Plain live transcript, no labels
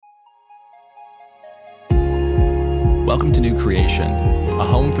Welcome to New Creation, a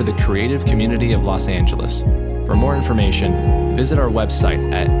home for the creative community of Los Angeles. For more information, visit our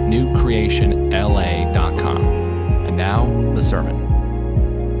website at newcreationla.com. And now, the sermon.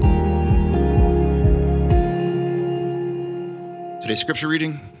 Today's scripture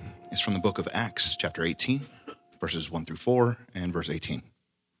reading is from the book of Acts, chapter 18, verses 1 through 4, and verse 18.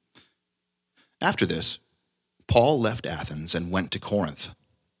 After this, Paul left Athens and went to Corinth,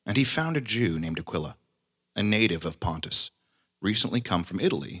 and he found a Jew named Aquila, a native of Pontus, recently come from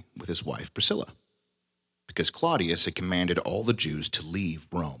Italy with his wife Priscilla, because Claudius had commanded all the Jews to leave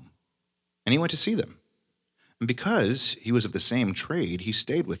Rome. And he went to see them. And because he was of the same trade, he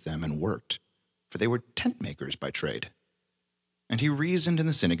stayed with them and worked, for they were tent makers by trade. And he reasoned in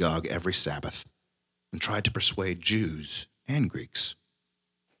the synagogue every Sabbath, and tried to persuade Jews and Greeks.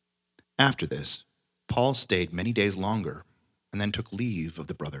 After this, Paul stayed many days longer, and then took leave of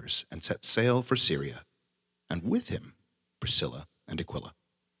the brothers, and set sail for Syria, and with him Priscilla and Aquila.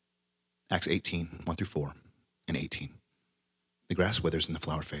 Acts 18, 1 through 4, and 18. The grass withers and the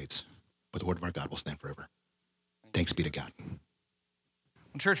flower fades, but the word of our God will stand forever. Thanks be to God.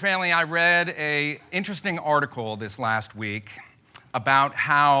 Church family, I read an interesting article this last week about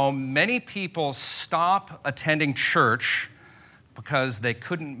how many people stop attending church because they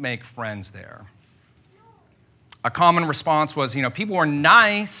couldn't make friends there. A common response was, people were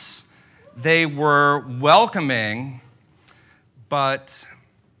nice, they were welcoming, but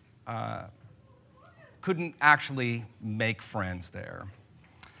couldn't actually make friends there.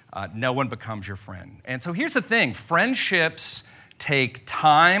 No one becomes your friend. And so here's the thing, friendships take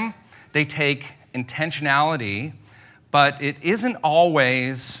time, they take intentionality, but it isn't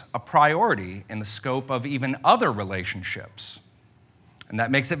always a priority in the scope of even other relationships. And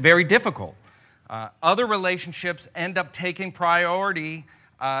that makes it very difficult. Other relationships end up taking priority,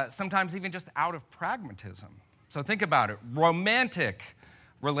 sometimes even just out of pragmatism. So think about it. Romantic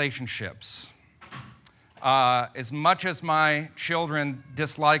relationships. As much as my children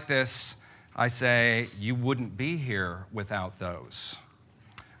dislike this, I say, you wouldn't be here without those.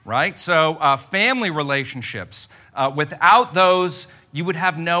 Right? So family relationships. Without those, you would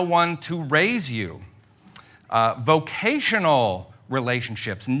have no one to raise you. Vocational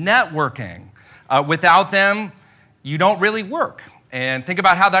relationships, networking. Without them, you don't really work. And think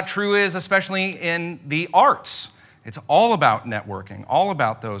about how that true is, especially in the arts. It's all about networking, all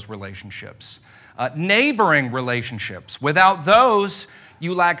about those relationships. Neighboring relationships. Without those,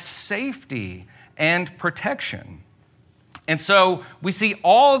 you lack safety and protection. And so we see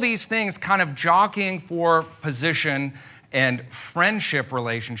all these things kind of jockeying for position, and friendship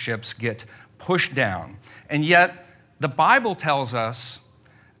relationships get pushed down. And yet, the Bible tells us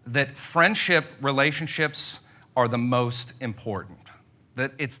that friendship relationships are the most important,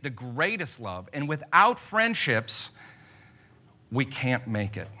 that it's the greatest love. And without friendships, we can't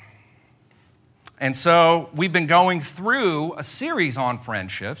make it. And so we've been going through a series on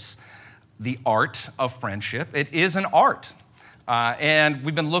friendships, the art of friendship. It is an art. And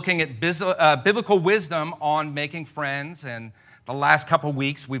we've been looking at biblical wisdom on making friends. And the last couple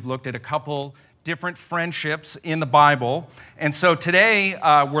weeks, we've looked at a couple different friendships in the Bible. And so today,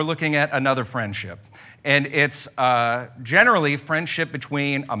 we're looking at another friendship. And it's generally friendship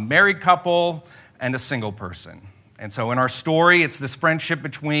between a married couple and a single person. And so in our story, it's this friendship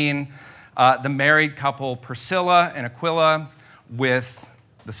between the married couple Priscilla and Aquila with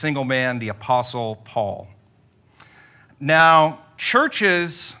the single man, the Apostle Paul. Now,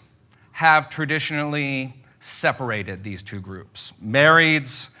 churches have traditionally separated these two groups,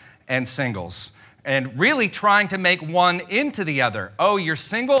 marrieds and singles, and really trying to make one into the other. Oh, you're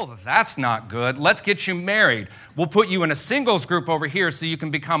single? That's not good. Let's get you married. We'll put you in a singles group over here so you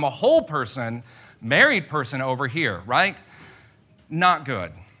can become a whole person, married person over here, right? Not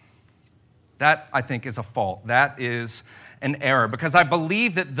good. That, I think, is a fault. That is an error, because I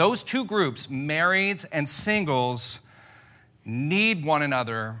believe that those two groups, marrieds and singles, need one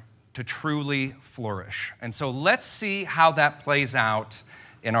another to truly flourish. And so let's see how that plays out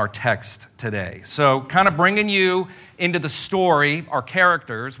in our text today. So kind of bringing you into the story, our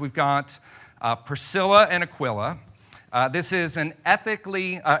characters, we've got Priscilla and Aquila. This is an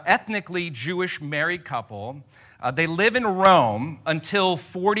ethnically Jewish married couple. They live in Rome until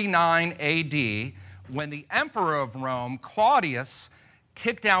 49 AD, when the emperor of Rome, Claudius,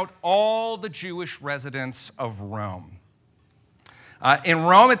 kicked out all the Jewish residents of Rome. In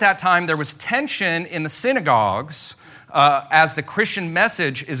Rome at that time, there was tension in the synagogues as the Christian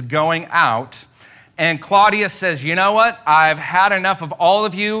message is going out. And Claudius says, you know what? I've had enough of all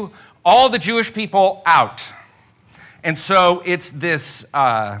of you, all the Jewish people out. And so it's this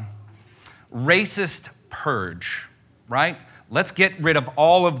racist purge right? Let's get rid of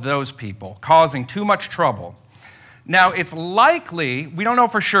all of those people causing too much trouble. Now, it's likely, we don't know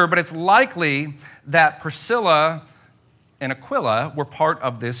for sure, but it's likely that Priscilla and Aquila were part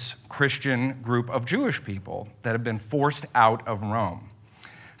of this Christian group of Jewish people that have been forced out of Rome.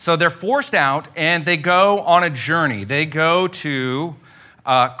 So they're forced out and they go on a journey. They go to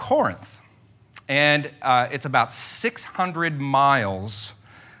Corinth. And it's about 600 miles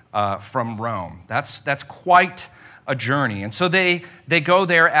from Rome. That's quite a journey. And so they go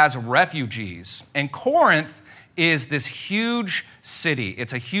there as refugees. And Corinth is this huge city.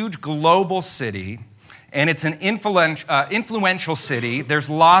 It's a huge global city, and it's an influential city. There's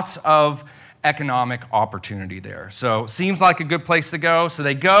lots of economic opportunity there. So seems like a good place to go. So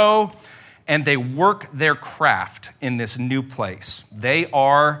they go and they work their craft in this new place. They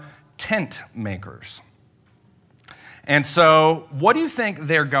are tent makers. And so what do you think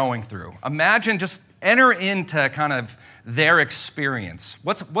they're going through? Imagine, just enter into kind of their experience.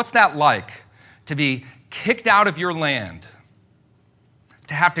 What's that like to be kicked out of your land,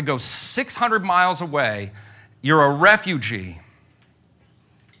 to have to go 600 miles away? You're a refugee.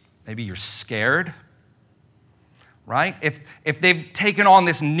 Maybe you're scared, right? If they've taken on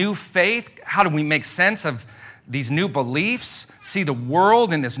this new faith, how do we make sense of these new beliefs, see the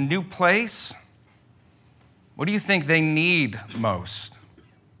world in this new place? What do you think they need most?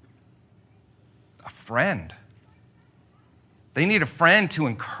 A friend. They need a friend to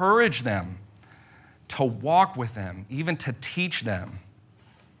encourage them, to walk with them, even to teach them.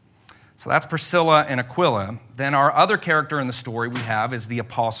 So that's Priscilla and Aquila. Then our other character in the story we have is the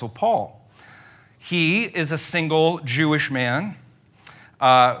Apostle Paul. He is a single Jewish man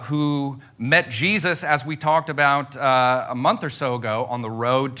who met Jesus, as we talked about a month or so ago, on the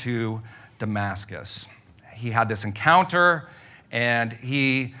road to Damascus. He had this encounter, and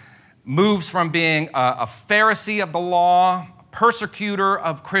he moves from being a Pharisee of the law, persecutor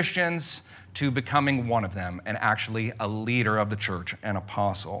of Christians, to becoming one of them, and actually a leader of the church, an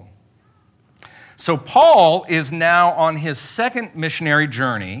apostle. So Paul is now on his second missionary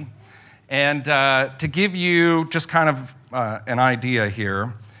journey, and to give you just kind of an idea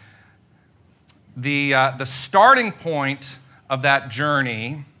here, the starting point of that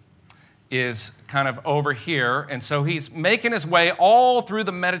journey is kind of over here, and so he's making his way all through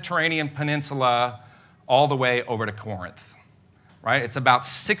the Mediterranean Peninsula, all the way over to Corinth, right? It's about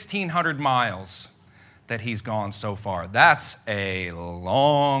 1,600 miles that he's gone so far. That's a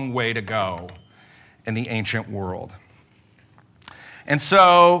long way to go in the ancient world. And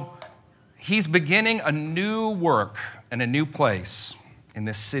so he's beginning a new work in a new place in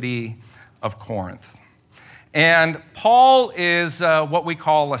this city of Corinth. And Paul is what we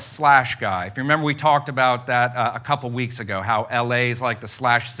call a slash guy. If you remember, we talked about that a couple weeks ago, how LA is like the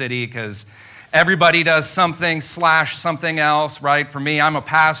slash city because everybody does something slash something else, right? For me, I'm a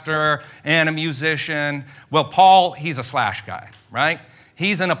pastor and a musician. Well, Paul, he's a slash guy, right?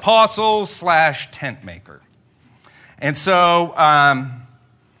 He's an apostle slash tent maker. And so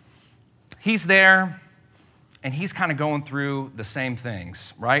he's there, and he's kind of going through the same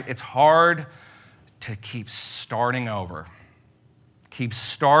things, right? It's hard to keep starting over, keep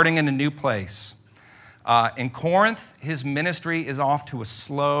starting in a new place. In Corinth, his ministry is off to a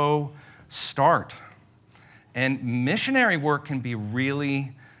slow start. And missionary work can be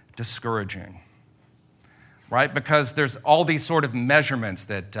really discouraging, right? Because there's all these sort of measurements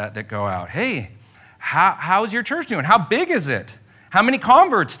that go out. Hey, how's your church doing? How big is it? How many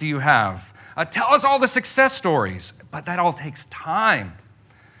converts do you have? Tell us all the success stories. But that all takes time,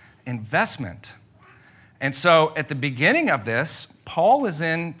 investment. And so at the beginning of this, Paul is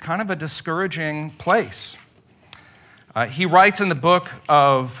in kind of a discouraging place. He writes in the book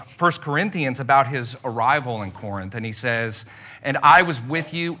of 1 Corinthians about his arrival in Corinth, and he says, "And I was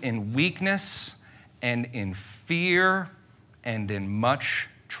with you in weakness and in fear and in much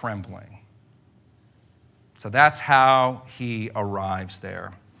trembling." So that's how he arrives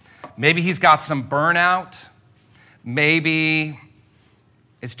there. Maybe he's got some burnout. Maybe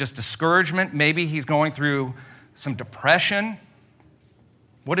it's just discouragement. Maybe he's going through some depression.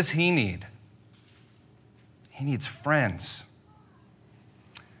 What does he need? He needs friends.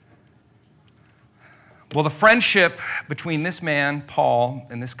 Well, the friendship between this man, Paul,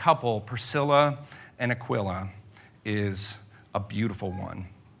 and this couple, Priscilla and Aquila, is a beautiful one.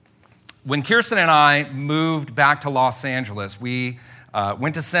 When Kirsten and I moved back to Los Angeles, we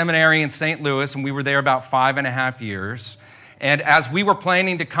went to seminary in St. Louis, and we were there about 5.5 years. And as we were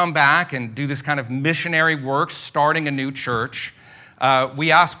planning to come back and do this kind of missionary work, starting a new church, we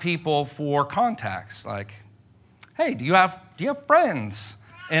asked people for contacts, like, hey, do you have friends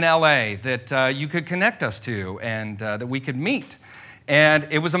in LA that you could connect us to and that we could meet. And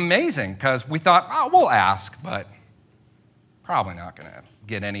it was amazing because we thought, oh, we'll ask, but probably not going to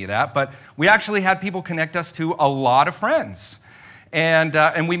get any of that. But we actually had people connect us to a lot of friends.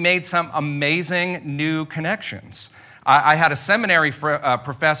 And we made some amazing new connections. I had a seminary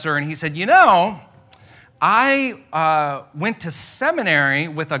professor, and he said, I went to seminary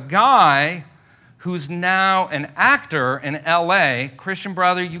with a guy who's now an actor in LA. Christian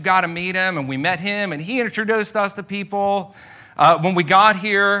brother, you got to meet him. And we met him, and he introduced us to people. When we got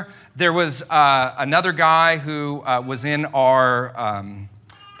here, there was another guy who was in our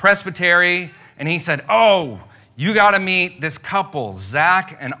presbytery, and he said, oh, you got to meet this couple,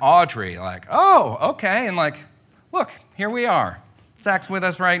 Zach and Audrey. Like, oh, okay. And like, look, here we are. Zach's with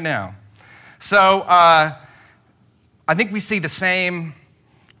us right now. So I think we see the same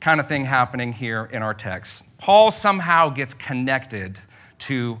kind of thing happening here in our text. Paul somehow gets connected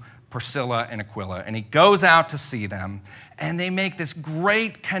to Priscilla and Aquila, and he goes out to see them, and they make this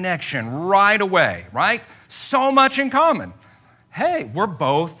great connection right away, right? So much in common. Hey, we're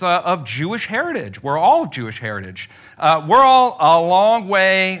both of Jewish heritage. We're all of Jewish heritage. We're all a long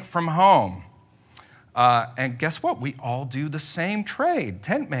way from home. And guess what? We all do the same trade,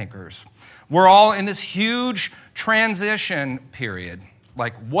 tent makers. We're all in this huge transition period.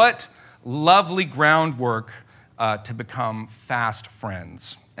 Like, what lovely groundwork to become fast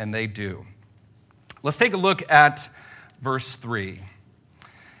friends. And they do. Let's take a look at verse 3.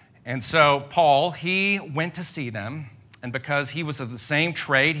 And so Paul, he went to see them. And because he was of the same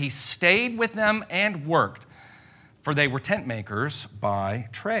trade, he stayed with them and worked, for they were tent makers by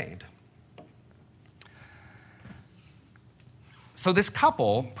trade. So this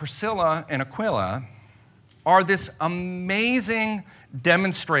couple, Priscilla and Aquila, are this amazing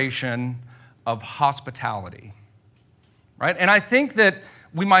demonstration of hospitality, right? And I think that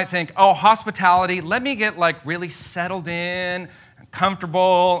we might think, oh, hospitality, let me get like really settled in, and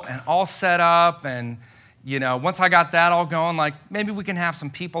comfortable, and all set up, and once I got that all going, like maybe we can have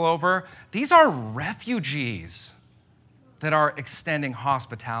some people over. These are refugees that are extending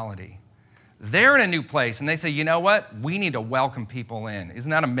hospitality. They're in a new place, and they say, you know what? We need to welcome people in.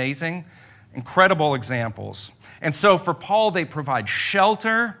 Isn't that amazing? Incredible examples. And so for Paul, they provide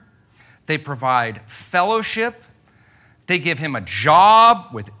shelter. They provide fellowship. They give him a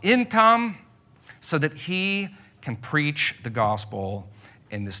job with income so that he can preach the gospel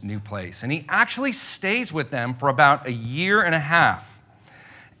in this new place. And he actually stays with them for about a year and a half.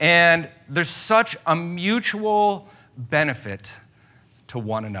 And there's such a mutual benefit to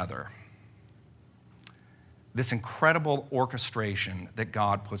one another. This incredible orchestration that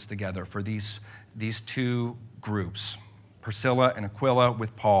God puts together for these two groups, Priscilla and Aquila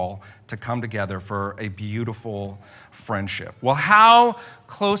with Paul, to come together for a beautiful friendship. Well, how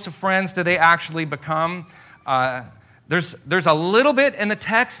close of friends do they actually become? There's a little bit in the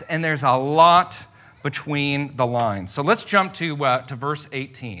text, and there's a lot between the lines. So let's jump to verse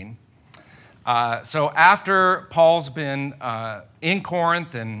 18. So after Paul's been in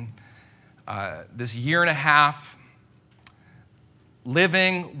Corinth and this year and a half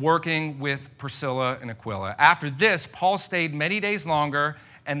living, working with Priscilla and Aquila, after this, Paul stayed many days longer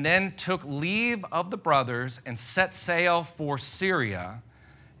and then took leave of the brothers and set sail for Syria,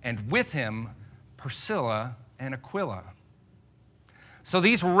 and with him Priscilla and Aquila. So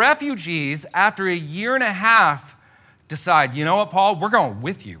these refugees, after a year and a half, decide, you know what, Paul, we're going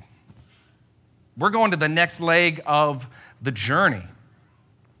with you. We're going to the next leg of the journey.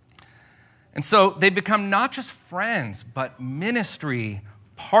 And so they become not just friends, but ministry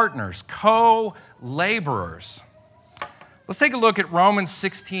partners, co-laborers. Let's take a look at Romans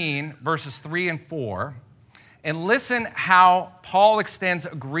 16, verses 3 and 4, and listen how Paul extends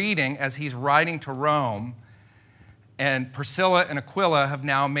a greeting as he's writing to Rome. And Priscilla and Aquila have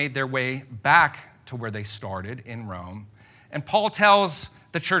now made their way back to where they started in Rome. And Paul tells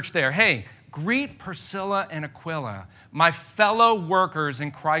the church there, hey, greet Priscilla and Aquila, my fellow workers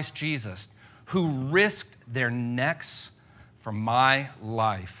in Christ Jesus, who risked their necks for my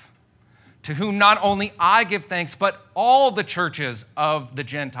life, to whom not only I give thanks, but all the churches of the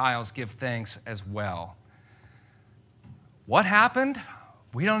Gentiles give thanks as well. What happened?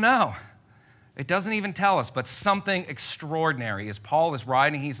 We don't know. It doesn't even tell us, but something extraordinary. As Paul is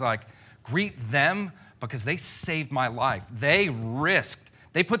writing, he's like, greet them because they saved my life. They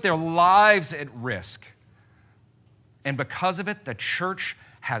put their lives at risk. And because of it, the church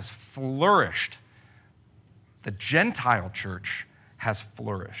has flourished. The Gentile church has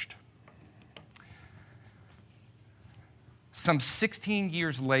flourished. Some 16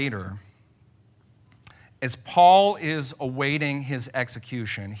 years later, as Paul is awaiting his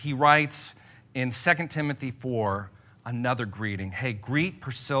execution, he writes in 2 Timothy 4 another greeting. Hey, greet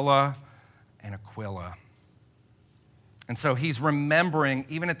Priscilla and Aquila. And so he's remembering,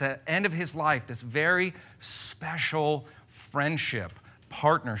 even at the end of his life, this very special friendship,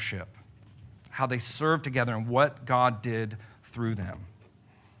 partnership, how they served together and what God did through them.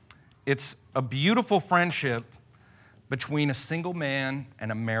 It's a beautiful friendship between a single man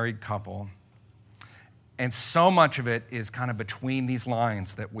and a married couple. And so much of it is kind of between these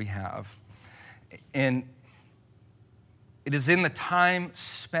lines that we have. And it is in the time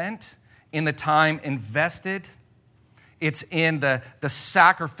spent, in the time invested. It's in the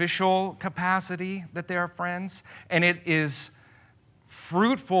sacrificial capacity that they are friends. And it is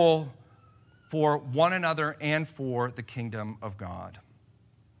fruitful for one another and for the kingdom of God.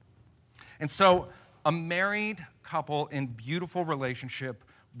 And so a married couple in beautiful relationship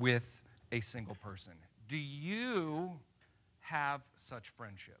with a single person. Do you have such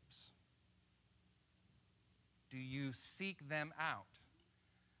friendships? Do you seek them out?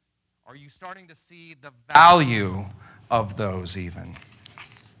 Are you starting to see the value of those even?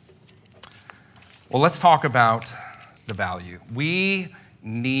 Well, let's talk about the value. We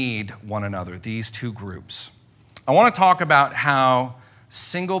need one another, these two groups. I want to talk about how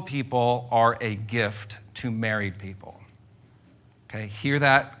single people are a gift to married people. Okay, hear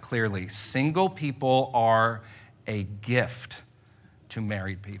that clearly. Single people are a gift to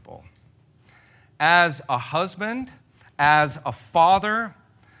married people. As a husband, as a father,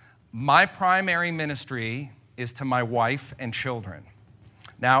 my primary ministry is to my wife and children.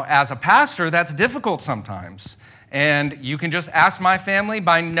 Now, as a pastor, that's difficult sometimes. And you can just ask my family.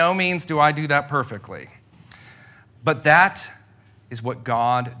 By no means do I do that perfectly. But that is what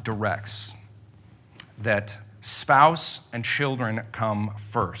God directs, that spouse and children come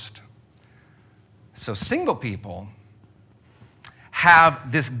first. So single people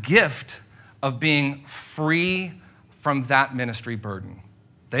have this gift of being free from that ministry burden.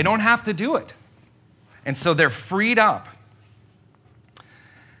 They don't have to do it. And so they're freed up.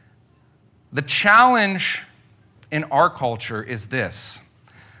 The challenge in our culture is this,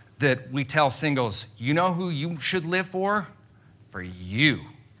 that we tell singles, you know who you should live for? For you.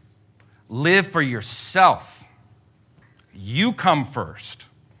 Live for yourself. You come first.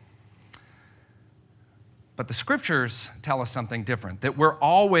 But the scriptures tell us something different, that we're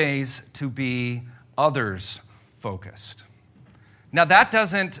always to be others-focused. Now, that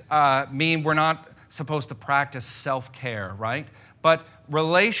doesn't mean we're not supposed to practice self-care, right? But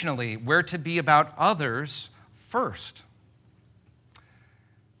relationally, we're to be about others first.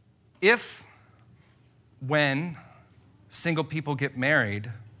 When single people get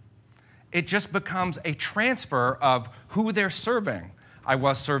married, it just becomes a transfer of who they're serving. I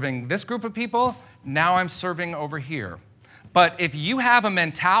was serving this group of people, now I'm serving over here. But if you have a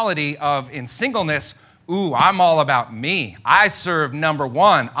mentality of, in singleness, I'm all about me, I serve number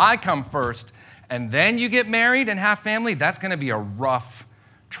one, I come first, and then you get married and have family, that's going to be a rough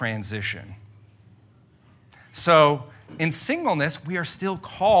transition. So in singleness, we are still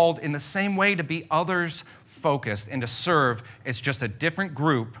called in the same way to be others-focused and to serve. It's just a different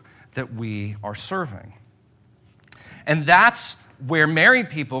group that we are serving. And that's where married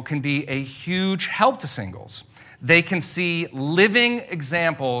people can be a huge help to singles. They can see living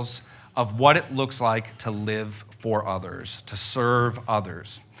examples of what it looks like to live for others, to serve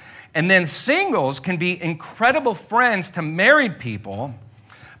others. And then singles can be incredible friends to married people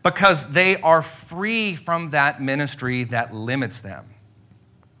because they are free from that ministry that limits them.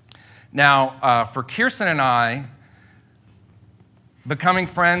 Now, for Kirsten and I, becoming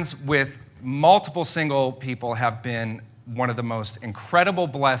friends with multiple single people have been one of the most incredible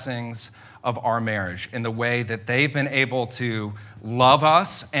blessings of our marriage in the way that they've been able to love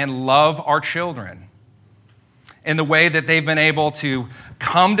us and love our children, in the way that they've been able to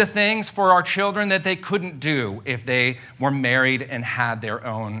come to things for our children that they couldn't do if they were married and had their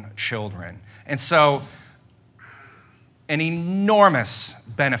own children. And so, an enormous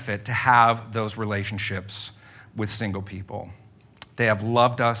benefit to have those relationships with single people. They have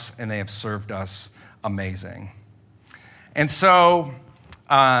loved us and they have served us amazing. And so,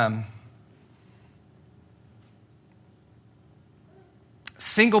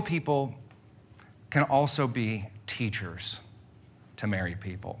 single people can also be teachers to married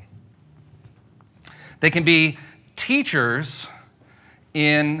people. They can be teachers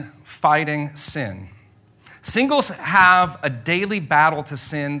in fighting sin. Singles have a daily battle to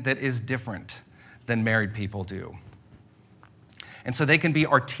sin that is different than married people do. And so they can be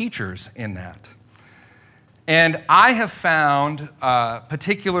our teachers in that. And I have found,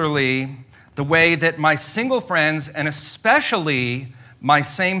 particularly the way that my single friends, and especially my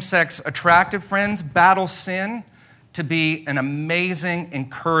same-sex attracted friends, battle sin, to be an amazing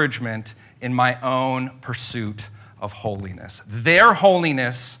encouragement in my own pursuit of holiness. Their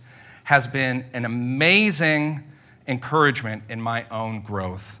holiness has been an amazing encouragement in my own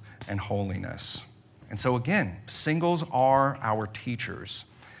growth and holiness. And so again, singles are our teachers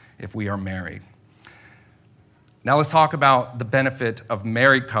if we are married. Now let's talk about the benefit of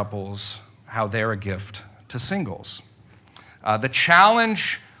married couples, how they're a gift to singles. The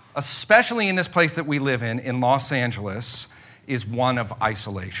challenge, especially in this place that we live in Los Angeles, is one of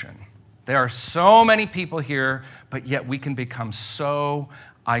isolation. There are so many people here, but yet we can become so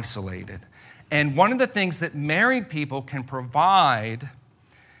isolated. And one of the things that married people can provide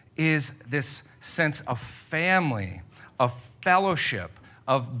is this sense of family, of fellowship,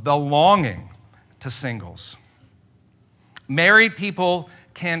 of belonging to singles. Married people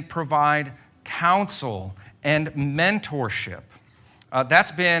can provide counsel and mentorship.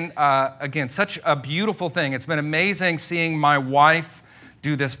 That's been, again, such a beautiful thing. It's been amazing seeing my wife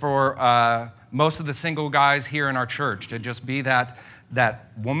do this for most of the single guys here in our church, to just be that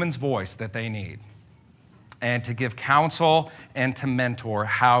woman's voice that they need, and to give counsel and to mentor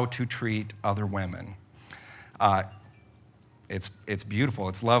how to treat other women. It's beautiful.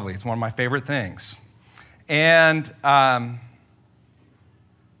 It's lovely. It's one of my favorite things. And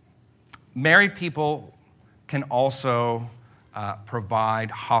married people can also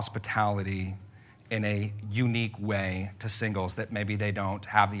provide hospitality in a unique way to singles that maybe they don't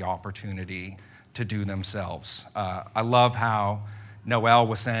have the opportunity to do themselves. I love how Noelle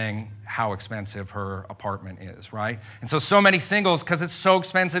was saying how expensive her apartment is, right? And so many singles, because it's so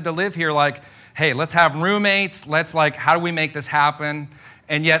expensive to live here, like, hey, let's have roommates, how do we make this happen?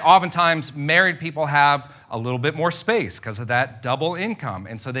 And yet oftentimes married people have a little bit more space because of that double income.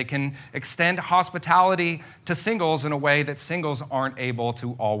 And so they can extend hospitality to singles in a way that singles aren't able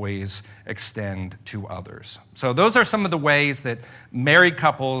to always extend to others. So those are some of the ways that married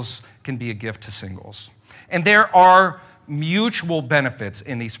couples can be a gift to singles. And there are mutual benefits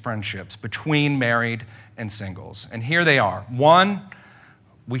in these friendships between married and singles. And here they are. One,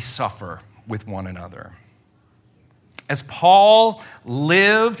 we suffer with one another. As Paul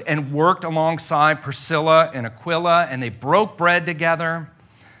lived and worked alongside Priscilla and Aquila, and they broke bread together,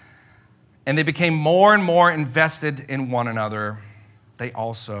 and they became more and more invested in one another, they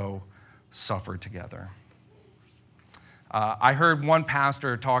also suffered together. I heard one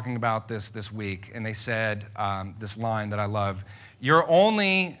pastor talking about this week, and they said this line that I love: "You're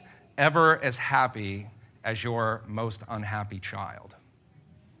only ever as happy as your most unhappy child,"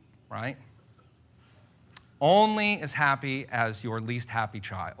 right? Only as happy as your least happy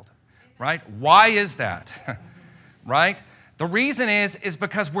child, right? Why is that, right? The reason is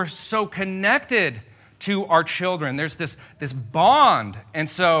because we're so connected to our children. There's this bond. And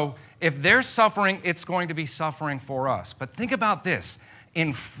so if they're suffering, it's going to be suffering for us. But think about this.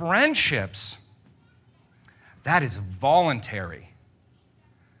 In friendships, that is voluntary.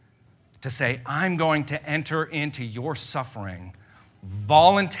 To say, I'm going to enter into your suffering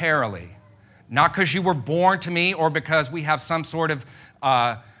voluntarily. Not because you were born to me or because we have some sort of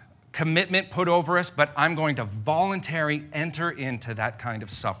commitment put over us, but I'm going to voluntarily enter into that kind of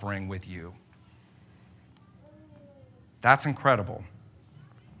suffering with you. That's incredible.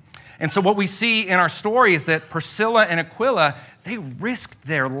 And so what we see in our story is that Priscilla and Aquila, they risked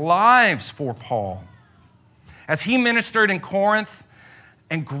their lives for Paul. As he ministered in Corinth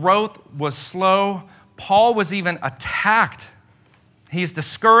and growth was slow, Paul was even attacked. He's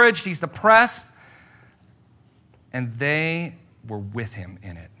discouraged, he's depressed, and they were with him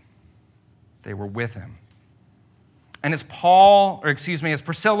in it. They were with him. And as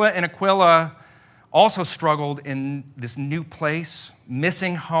Priscilla and Aquila also struggled in this new place,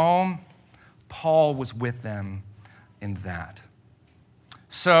 missing home, Paul was with them in that.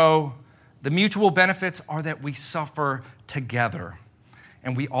 So the mutual benefits are that we suffer together,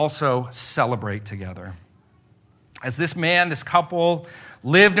 and we also celebrate together. As this couple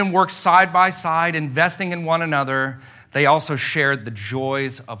lived and worked side by side, investing in one another, they also shared the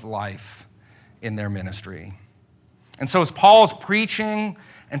joys of life in their ministry. And so as Paul's preaching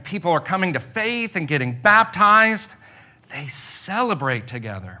and people are coming to faith and getting baptized, they celebrate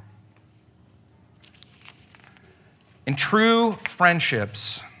together. In true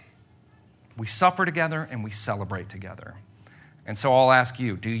friendships, we suffer together and we celebrate together. And so I'll ask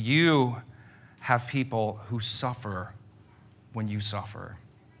you, do you have people who suffer when you suffer?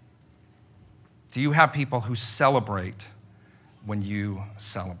 Do you have people who celebrate when you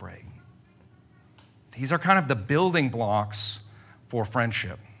celebrate? These are kind of the building blocks for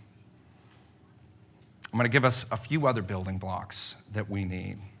friendship. I'm going to give us a few other building blocks that we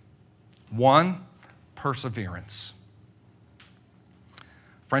need. One, perseverance.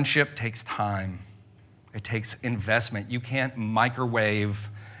 Friendship takes time. It takes investment. You can't microwave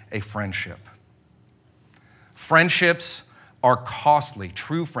a friendship. Friendships are costly.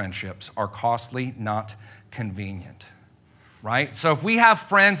 True friendships are costly, not convenient, right? So if we have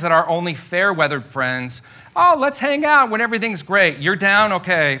friends that are only fair-weathered friends, oh, let's hang out when everything's great. You're down?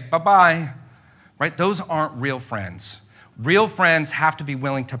 Okay, bye-bye. Right? Those aren't real friends. Real friends have to be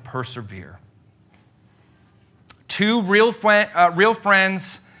willing to persevere. Two, real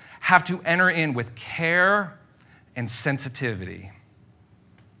friends have to enter in with care and sensitivity.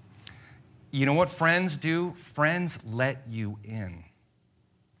 You know what friends do? Friends let you in.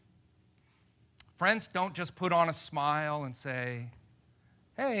 Friends don't just put on a smile and say,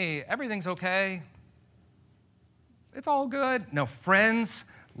 hey, everything's okay. It's all good. No, friends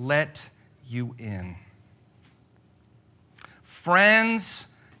let you in. Friends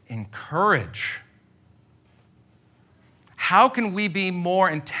encourage. How can we be more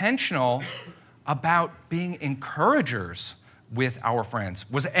intentional about being encouragers with our friends?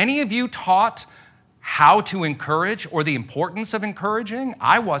 Was any of you taught how to encourage or the importance of encouraging?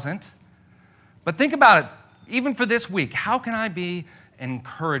 I wasn't. But think about it, even for this week, how can I be an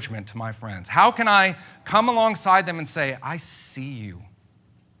encouragement to my friends? How can I come alongside them and say, I see you.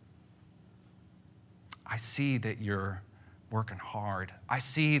 I see that you're working hard. I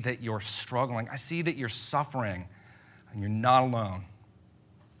see that you're struggling. I see that you're suffering, and you're not alone.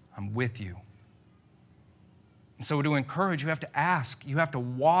 I'm with you. And so to encourage, you have to ask, you have to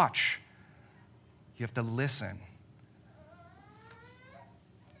watch, you have to listen.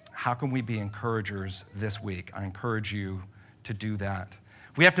 How can we be encouragers this week? I encourage you to do that.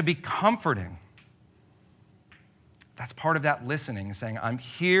 We have to be comforting. That's part of that listening, saying, I'm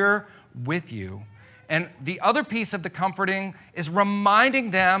here with you. And the other piece of the comforting is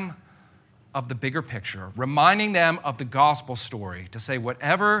reminding them of the bigger picture, reminding them of the gospel story, to say,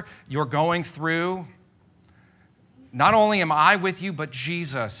 whatever you're going through, not only am I with you, but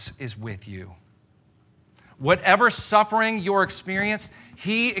Jesus is with you. Whatever suffering you're experienced,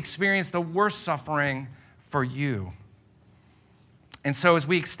 he experienced the worst suffering for you. And so as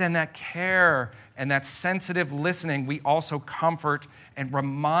we extend that care and that sensitive listening, we also comfort and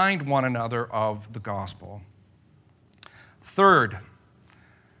remind one another of the gospel. Third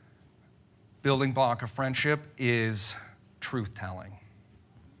building block of friendship is truth-telling.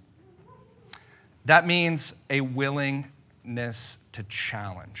 That means a willingness to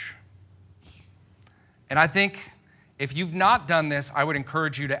challenge. And I think if you've not done this, I would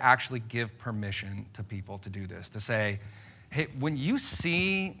encourage you to actually give permission to people to do this, to say, hey, when you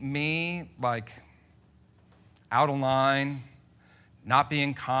see me like out of line, not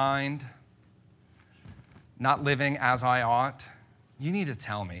being kind, not living as I ought, you need to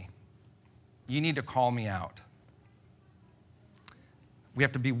tell me. You need to call me out. We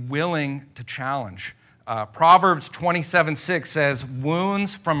have to be willing to challenge. Proverbs 27:6 says,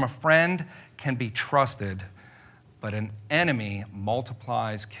 wounds from a friend can be trusted, but an enemy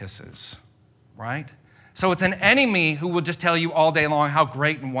multiplies kisses, right? So it's an enemy who will just tell you all day long how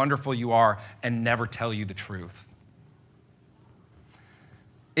great and wonderful you are and never tell you the truth.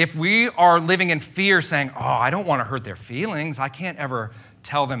 If we are living in fear saying, oh, I don't want to hurt their feelings, I can't ever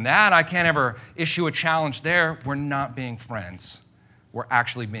tell them that, I can't ever issue a challenge there, we're not being friends. We're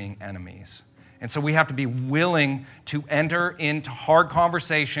actually being enemies. And so we have to be willing to enter into hard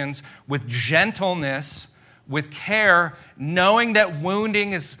conversations with gentleness, with care, knowing that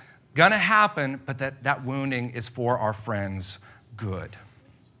wounding is going to happen, but that wounding is for our friends' good.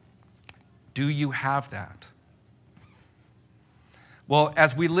 Do you have that? Well,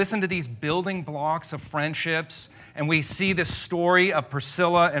 as we listen to these building blocks of friendships, and we see this story of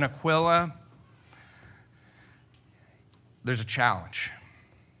Priscilla and Aquila, there's a challenge.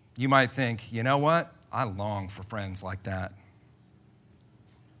 You might think, you know what? I long for friends like that.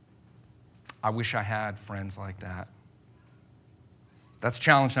 I wish I had friends like that. That's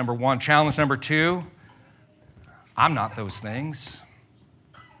challenge number one. Challenge number two, I'm not those things.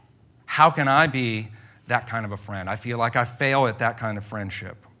 How can I be that kind of a friend? I feel like I fail at that kind of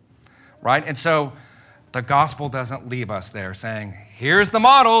friendship, right? And so the gospel doesn't leave us there saying, here's the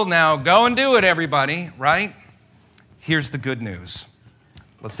model, now go and do it, everybody, right? Here's the good news.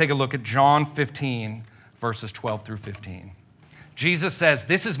 Let's take a look at John 15, verses 12 through 15. Jesus says,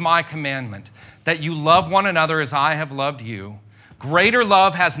 this is my commandment, that you love one another as I have loved you. Greater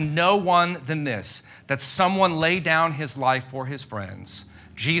love has no one than this, that someone lay down his life for his friends.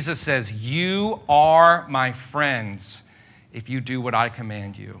 Jesus says, you are my friends if you do what I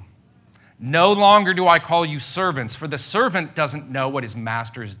command you. No longer do I call you servants, for the servant doesn't know what his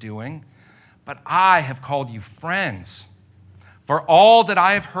master is doing, but I have called you friends. For all that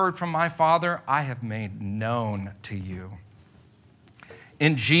I have heard from my Father, I have made known to you.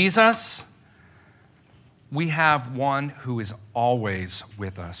 In Jesus, we have one who is always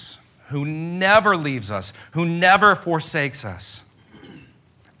with us, who never leaves us, who never forsakes us.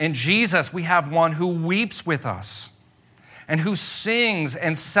 In Jesus, we have one who weeps with us and who sings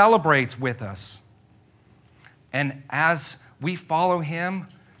and celebrates with us. And as we follow him,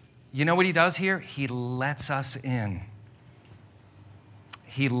 you know what he does here? He lets us in.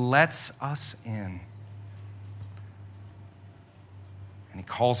 He lets us in. And he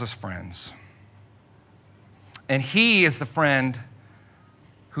calls us friends. And he is the friend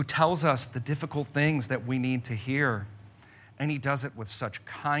who tells us the difficult things that we need to hear. And he does it with such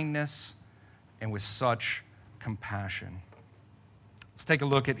kindness and with such compassion. Let's take a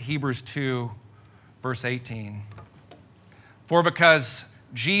look at Hebrews 2, verse 18. For because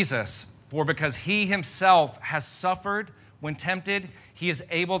he himself has suffered when tempted, he is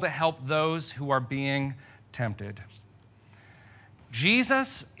able to help those who are being tempted.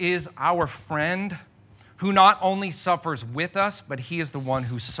 Jesus is our friend who not only suffers with us, but he is the one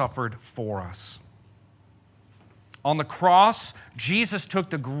who suffered for us. On the cross, Jesus took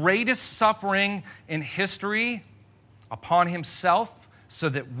the greatest suffering in history upon himself so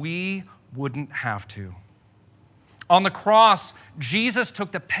that we wouldn't have to. On the cross, Jesus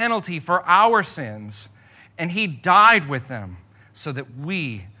took the penalty for our sins, and he died with them so that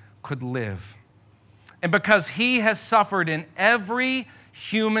we could live. And because he has suffered in every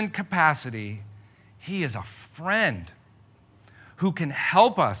human capacity, he is a friend who can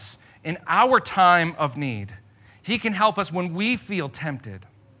help us in our time of need. He can help us when we feel tempted.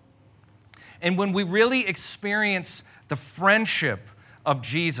 And when we really experience the friendship of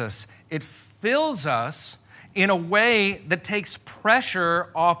Jesus, it fills us in a way that takes pressure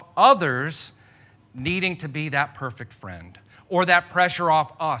off others needing to be that perfect friend, or that pressure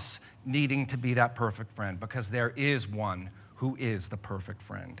off us needing to be that perfect friend, because there is one who is the perfect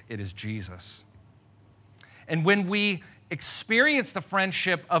friend. It is Jesus. And when we experience the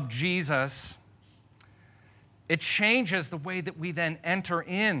friendship of Jesus, it changes the way that we then enter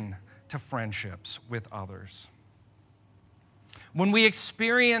in to friendships with others. When we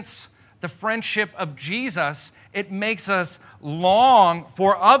experience the friendship of Jesus, it makes us long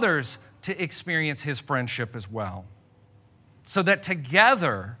for others to experience his friendship as well. So that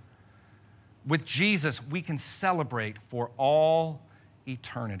together with Jesus, we can celebrate for all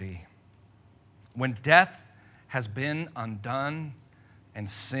eternity. When death has been undone and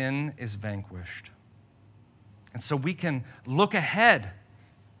sin is vanquished. And so we can look ahead.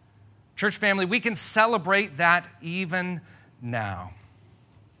 Church family, we can celebrate that even now.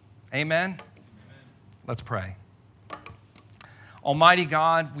 Amen? Let's pray. Almighty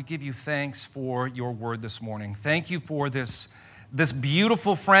God, we give you thanks for your word this morning. Thank you for this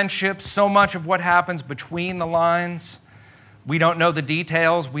beautiful friendship, so much of what happens between the lines. We don't know the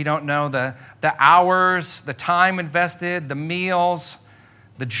details. We don't know the hours, the time invested, the meals,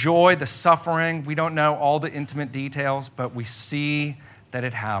 the joy, the suffering. We don't know all the intimate details, but we see that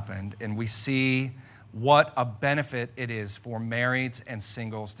it happened, and we see what a benefit it is for marrieds and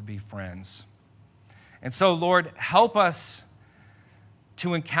singles to be friends. And so, Lord, help us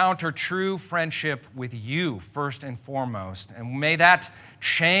to encounter true friendship with you first and foremost. And may that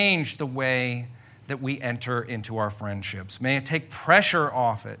change the way that we enter into our friendships. May it take pressure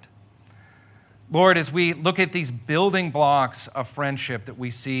off it. Lord, as we look at these building blocks of friendship that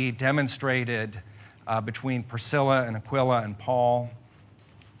we see demonstrated between Priscilla and Aquila and Paul,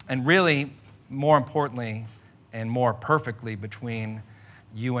 and really, more importantly and more perfectly between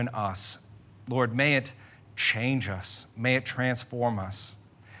you and us, Lord, may it change us. May it transform us.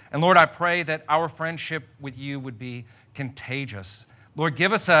 And Lord, I pray that our friendship with you would be contagious. Lord,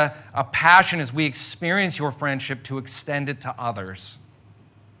 give us a passion as we experience your friendship to extend it to others.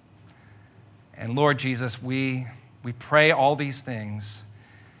 And Lord Jesus, we pray all these things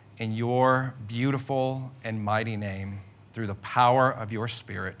in your beautiful and mighty name through the power of your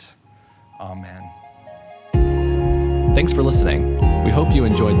Spirit. Amen. Thanks for listening. We hope you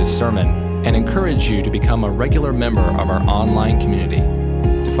enjoyed this sermon and encourage you to become a regular member of our online community.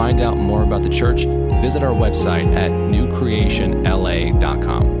 To find out more about the church, visit our website at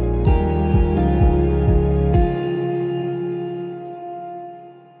newcreationla.com.